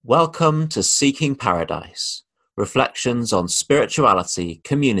Welcome to Seeking Paradise, reflections on spirituality,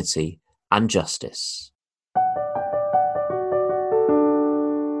 community, and justice.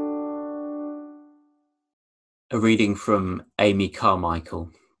 A reading from Amy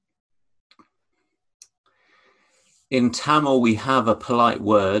Carmichael. In Tamil, we have a polite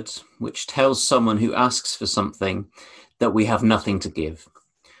word which tells someone who asks for something that we have nothing to give.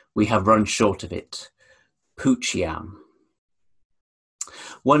 We have run short of it. Poochiyam.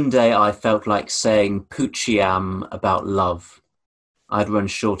 One day I felt like saying Poochiyam about love. I'd run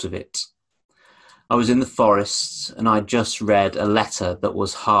short of it. I was in the forest and I'd just read a letter that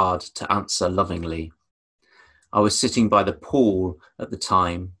was hard to answer lovingly. I was sitting by the pool at the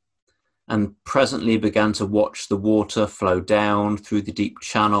time and presently began to watch the water flow down through the deep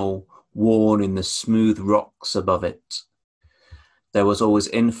channel worn in the smooth rocks above it. There was always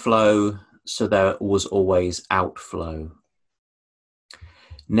inflow, so there was always outflow.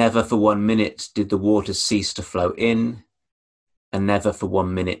 Never for 1 minute did the water cease to flow in, and never for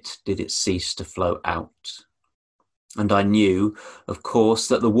 1 minute did it cease to flow out. And I knew, of course,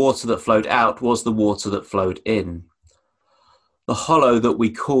 that the water that flowed out was the water that flowed in. The hollow that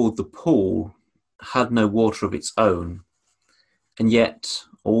we called the pool had no water of its own, and yet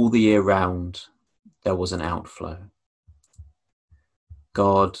all the year round there was an outflow.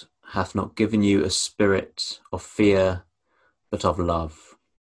 God hath not given you a spirit of fear, but of love.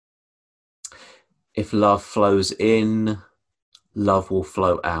 If love flows in, love will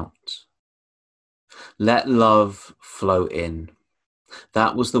flow out. Let love flow in.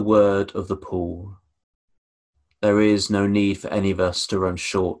 That was the word of the pool. There is no need for any of us to run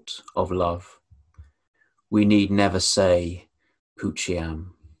short of love. We need never say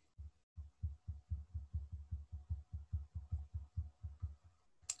Poochiyam.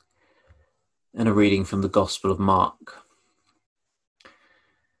 And a reading from the Gospel of Mark.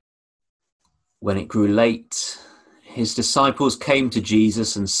 When it grew late, his disciples came to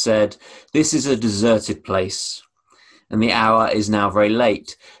Jesus and said, "This is a deserted place, and the hour is now very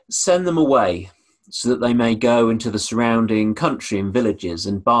late. Send them away, so that they may go into the surrounding country and villages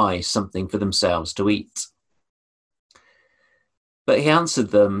and buy something for themselves to eat." But he answered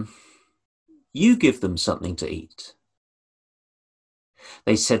them, "You give them something to eat."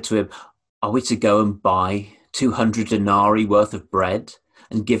 They said to him, "Are we to go and buy 200 denarii worth of bread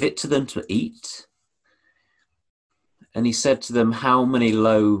and give it to them to eat?" And he said to them, "How many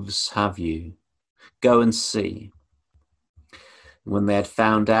loaves have you? Go and see." When they had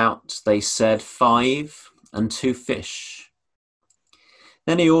found out, they said, 5 and 2 fish.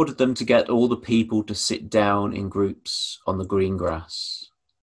 Then he ordered them to get all the people to sit down in groups on the green grass.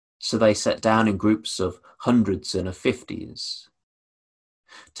 So they sat down in groups of hundreds and of 50s.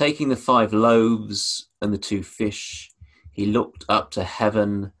 Taking the 5 loaves and the 2 fish, he looked up to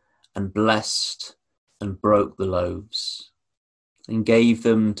heaven and blessed and broke the loaves and gave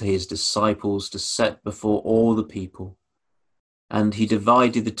them to his disciples to set before all the people. And he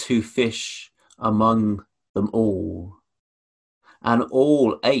divided the 2 fish among them all. And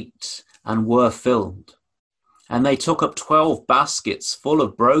all ate and were filled. And they took up 12 baskets full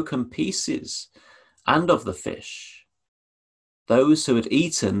of broken pieces and of the fish. Those who had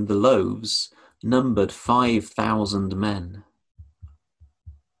eaten the loaves numbered 5,000 men.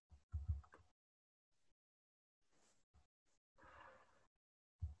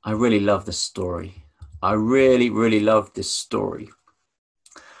 I really love this story. I really love this story.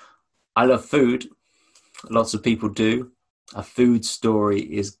 I love food. Lots of people do. A food story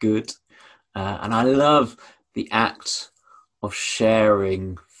is good. And I love the act of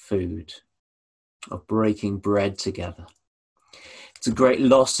sharing food, of breaking bread together. It's a great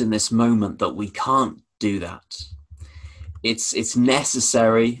loss in this moment that we can't do that. It's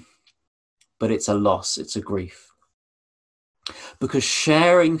necessary, but it's a loss, it's a grief. Because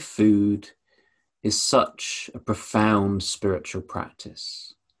sharing food is such a profound spiritual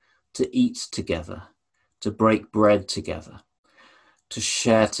practice. To eat together, to break bread together, to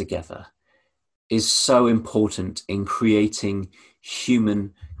share together is so important in creating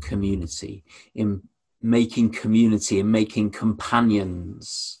human community, in making community and making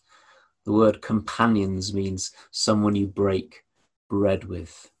companions. The word companions means someone you break bread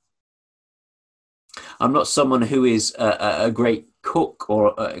with. I'm not someone who is a great cook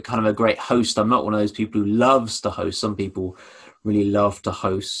or kind of a great host. I'm not one of those people who loves to host. Some people really love to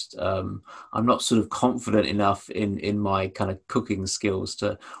host. I'm not sort of confident enough in my kind of cooking skills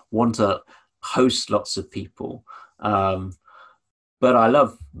to want to host lots of people. But I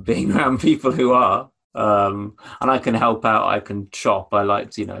love being around people who are. And I can help out, I can chop. I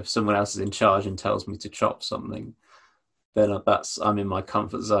like to, if someone else is in charge and tells me to chop something, then I'm in my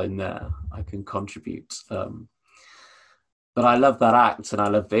comfort zone there. I can contribute. But I love that act, and I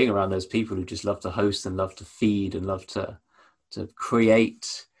love being around those people who just love to host and love to feed and love to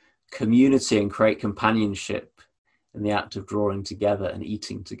create community and create companionship in the act of drawing together and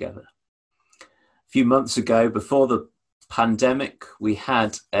eating together. A few months ago, before the pandemic, we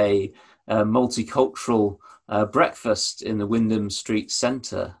had a multicultural breakfast in the Wyndham Street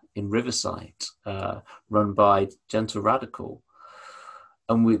Centre in Riverside, run by Gentle Radical.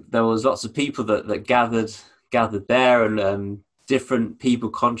 And there was lots of people that gathered there, and different people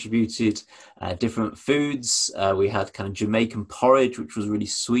contributed different foods. We had kind of Jamaican porridge, which was really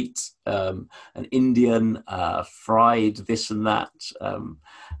sweet, an Indian fried this and that,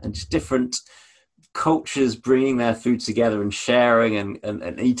 and just different cultures bringing their food together and sharing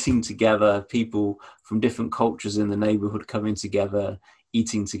and eating together. People from different cultures in the neighborhood coming together,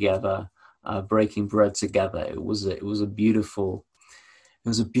 eating together, breaking bread together. It was a beautiful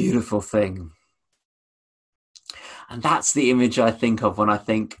thing. And that's the image I think of when I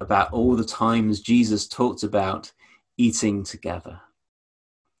think about all the times Jesus talked about eating together,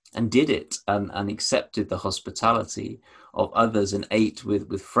 and did it, and accepted the hospitality of others, and ate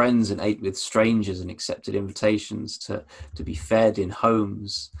with friends and ate with strangers, and accepted invitations to be fed in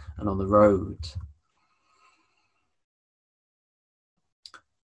homes and on the road.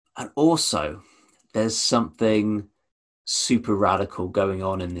 And also, there's something super radical going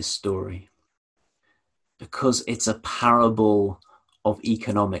on in this story, because it's a parable of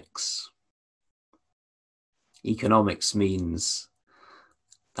economics. Economics means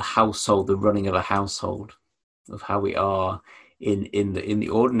the household, the running of a household, of how we are in the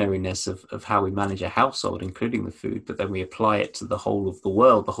ordinariness of how we manage a household, including the food, but then we apply it to the whole of the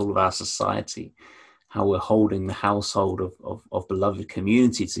world, the whole of our society, how we're holding the household of beloved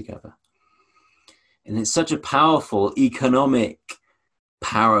community together. And it's such a powerful economic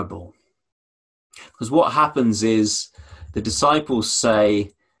parable. Because what happens is the disciples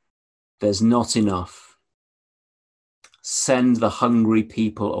say, there's not enough. Send the hungry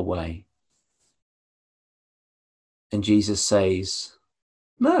people away. And Jesus says,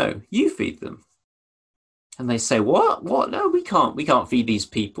 no, you feed them. And they say, what? No, we can't feed these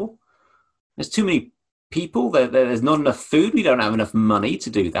people. There's too many people. There's not enough food. We don't have enough money to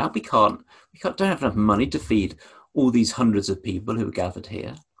do that. We don't have enough money to feed all these hundreds of people who are gathered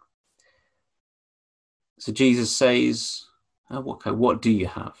here. So Jesus says, okay, what do you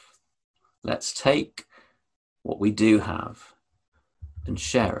have? Let's take what we do have and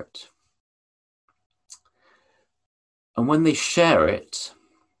share it. And when they share it,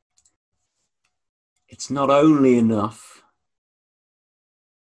 it's not only enough,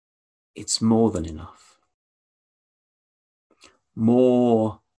 it's more than enough.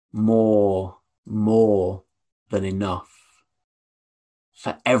 More than enough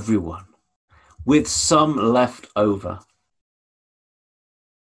for everyone, with some left over.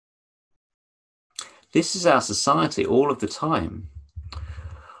 This is our society all of the time.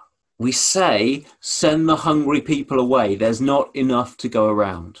 We say, send the hungry people away. There's not enough to go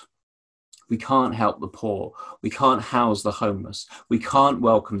around. We can't help the poor. We can't house the homeless. We can't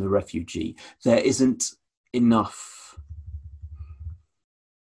welcome the refugee. There isn't enough.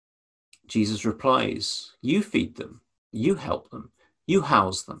 Jesus replies, you feed them, you help them, you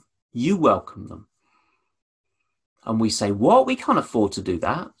house them, you welcome them. And we say, what? We can't afford to do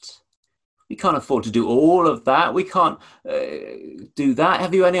that. We can't afford to do all of that. We can't do that.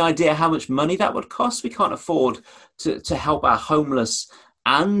 Have you any idea how much money that would cost? We can't afford to help our homeless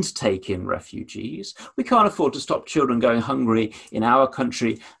and take in refugees. We can't afford to stop children going hungry in our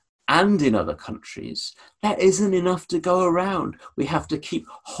country and in other countries. There isn't enough to go around. We have to keep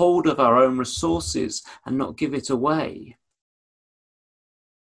hold of our own resources and not give it away.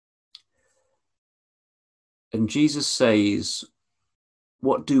 And Jesus says,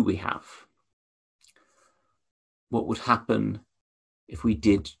 what do we have? What would happen if we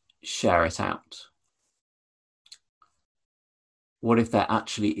did share it out? What if there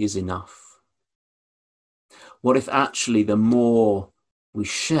actually is enough? What if actually the more we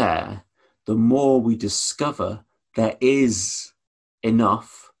share, the more we discover there is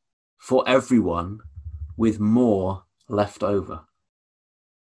enough for everyone, with more left over?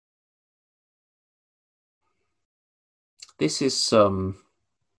 This is some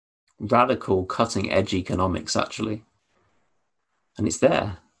radical, cutting-edge economics, actually. And it's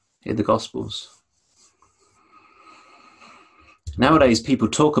there in the Gospels. Nowadays, people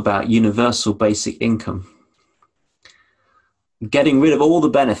talk about universal basic income. Getting rid of all the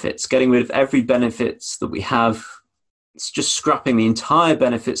benefits, getting rid of every benefits that we have. It's just scrapping the entire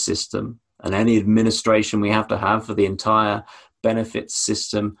benefit system and any administration we have to have for the entire benefits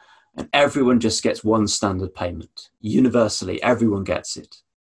system, and everyone just gets one standard payment. Universally, everyone gets it.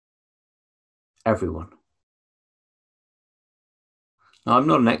 Everyone. Now, I'm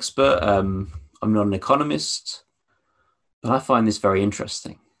not an expert. I'm not an economist, but I find this very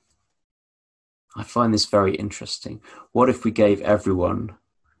interesting. What if we gave everyone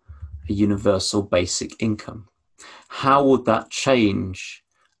a universal basic income? How would that change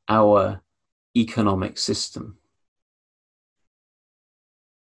our economic system?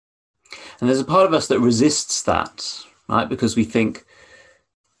 And there's a part of us that resists that, right? Because we think,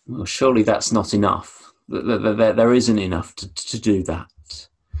 well, surely that's not enough. There isn't enough to do that.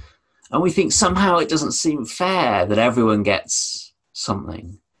 And we think somehow it doesn't seem fair that everyone gets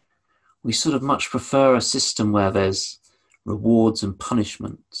something. We sort of much prefer a system where there's rewards and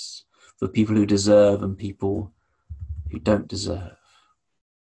punishments for people who deserve and people who don't deserve.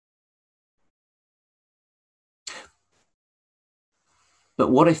 But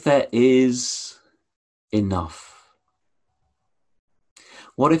what if there is enough?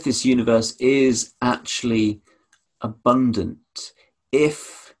 What if this universe is actually abundant?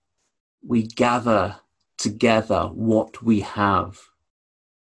 If we gather together what we have,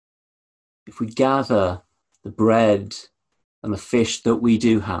 if we gather the bread and the fish that we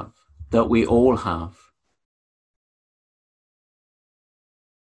do have, that we all have,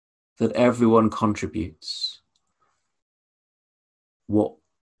 that everyone contributes what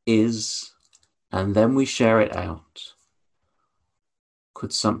is, and then we share it out,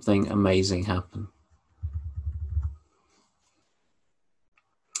 could something amazing happen?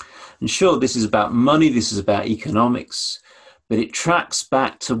 And sure, this is about money, this is about economics, but it tracks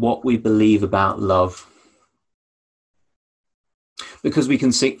back to what we believe about love. Because we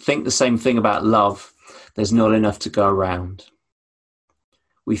can think the same thing about love, there's not enough to go around.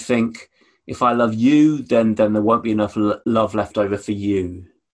 We think, if I love you, then there won't be enough love left over for you.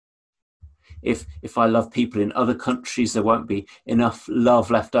 If I love people in other countries, there won't be enough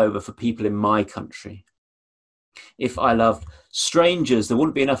love left over for people in my country. If I love strangers, there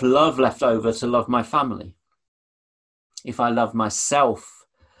wouldn't be enough love left over to love my family. If I love myself,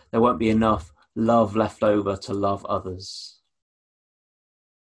 there won't be enough love left over to love others.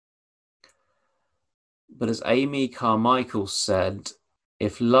 But as Amy Carmichael said,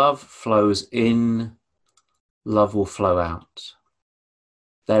 if love flows in, love will flow out.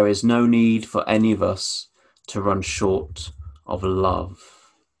 There is no need for any of us to run short of love,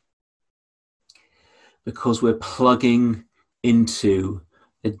 because we're plugging into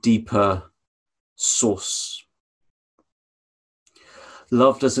a deeper source.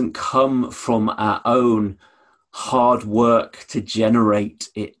 Love doesn't come from our own hard work to generate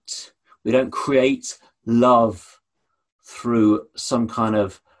it. We don't create love through some kind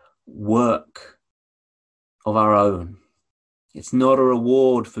of work of our own. It's not a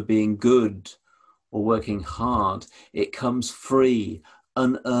reward for being good or working hard. It comes free,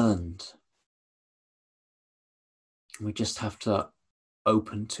 unearned. We just have to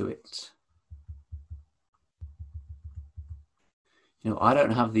open to it. You know, I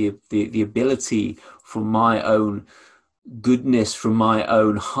don't have the ability from my own goodness, from my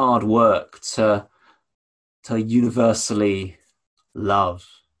own hard work to universally love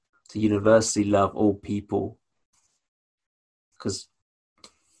all people. Because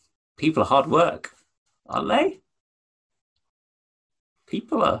people are hard work, aren't they?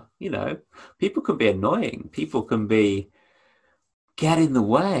 People are, people can be annoying. People can get in the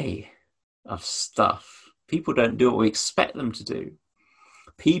way of stuff. People don't do what we expect them to do.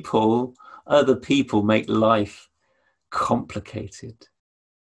 Other people make life complicated.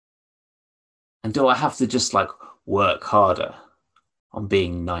 And do I have to just work harder on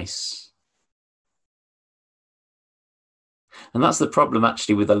being nice? And that's the problem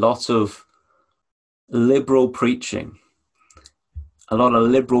actually with a lot of liberal preaching, a lot of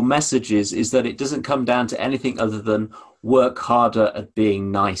liberal messages, is that it doesn't come down to anything other than work harder at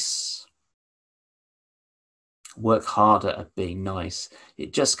being nice. Work harder at being nice.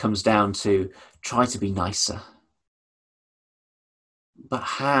 It just comes down to try to be nicer. But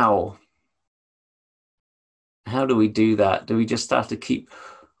how? How do we do that? Do we just have to keep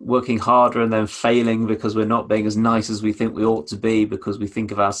working harder and then failing because we're not being as nice as we think we ought to be, because we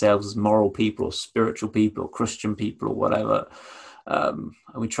think of ourselves as moral people or spiritual people or Christian people or whatever? And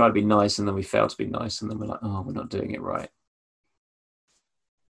we try to be nice and then we fail to be nice, and then we're like, oh, we're not doing it right.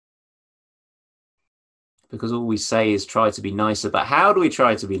 Because all we say is try to be nicer, but how do we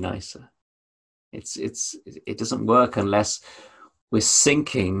try to be nicer? It doesn't work unless we're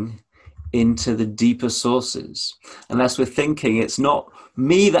sinking into the deeper sources. Unless we're thinking it's not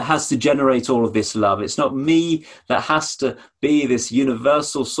me that has to generate all of this love. It's not me that has to be this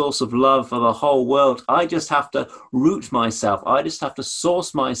universal source of love for the whole world. I just have to root myself. I just have to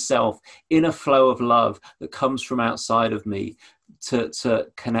source myself in a flow of love that comes from outside of me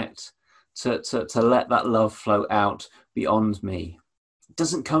to connect, to let that love flow out beyond me. It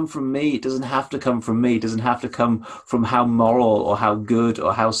doesn't come from me. It doesn't have to come from me. It doesn't have to come from how moral or how good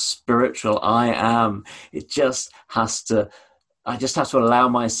or how spiritual I am. It just has to, I just have to allow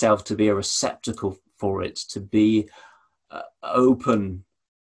myself to be a receptacle for it, to be open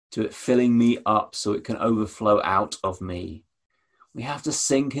to it filling me up so it can overflow out of me. We have to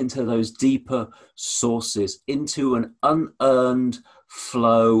sink into those deeper sources, into an unearned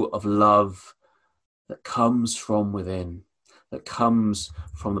flow of love that comes from within, that comes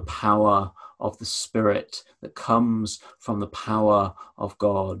from the power of the Spirit, that comes from the power of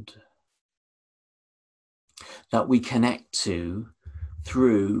God, that we connect to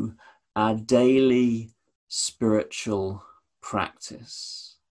through our daily spiritual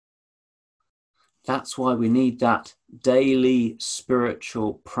practice. That's why we need that daily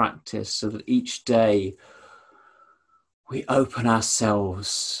spiritual practice, so that each day we open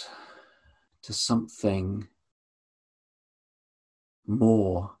ourselves to something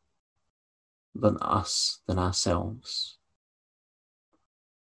more than us, than ourselves.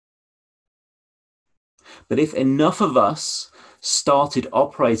 But if enough of us started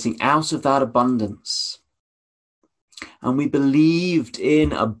operating out of that abundance, and we believed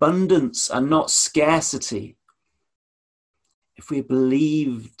in abundance and not scarcity, if we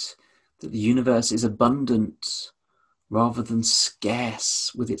believed that the universe is abundant rather than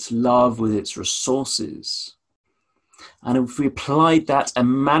scarce with its love, with its resources, and if we applied that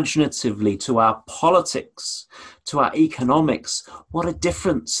imaginatively to our politics, to our economics, what a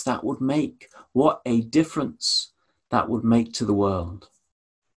difference that would make. What a difference that would make to the world.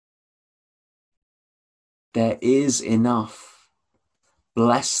 There is enough.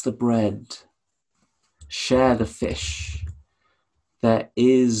 Bless the bread. Share the fish. There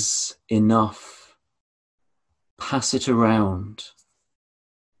is enough. Pass it around.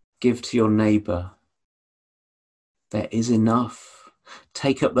 Give to your neighbor. There is enough.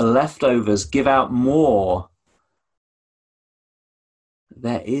 Take up the leftovers. Give out more.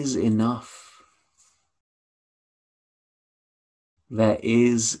 There is enough. There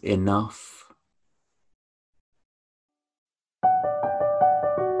is enough.